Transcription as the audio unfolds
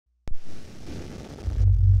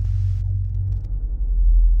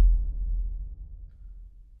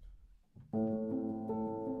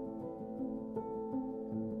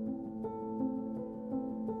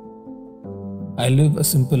I live a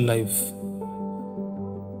simple life.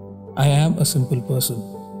 I am a simple person.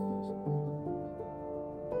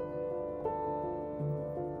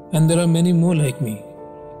 And there are many more like me.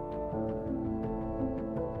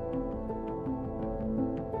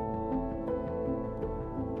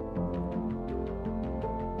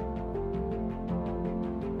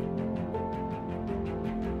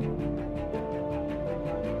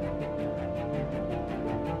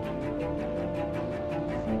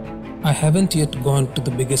 I haven't yet gone to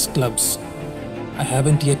the biggest clubs. I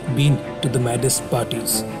haven't yet been to the maddest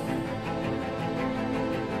parties.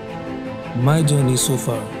 My journey so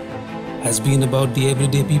far has been about the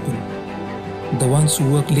everyday people, the ones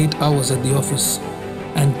who work late hours at the office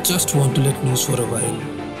and just want to let loose for a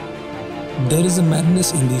while. There is a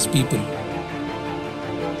madness in these people,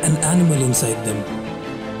 an animal inside them,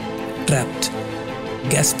 trapped,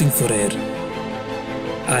 gasping for air.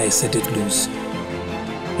 I set it loose,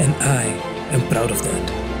 and I am proud of that.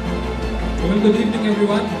 Well, good evening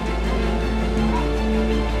everyone.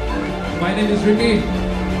 My name is Ricky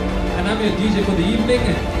and I'm your DJ for the evening.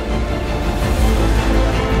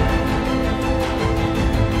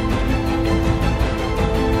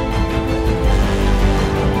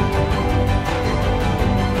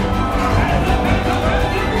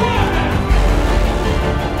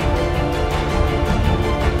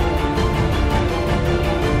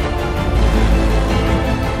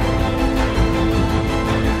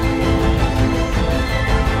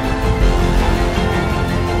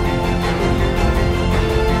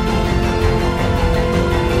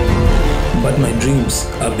 But my dreams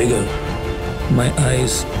are bigger. My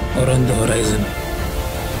eyes are on the horizon.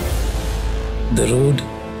 The road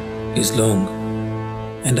is long,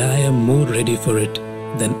 and I am more ready for it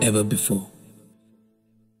than ever before.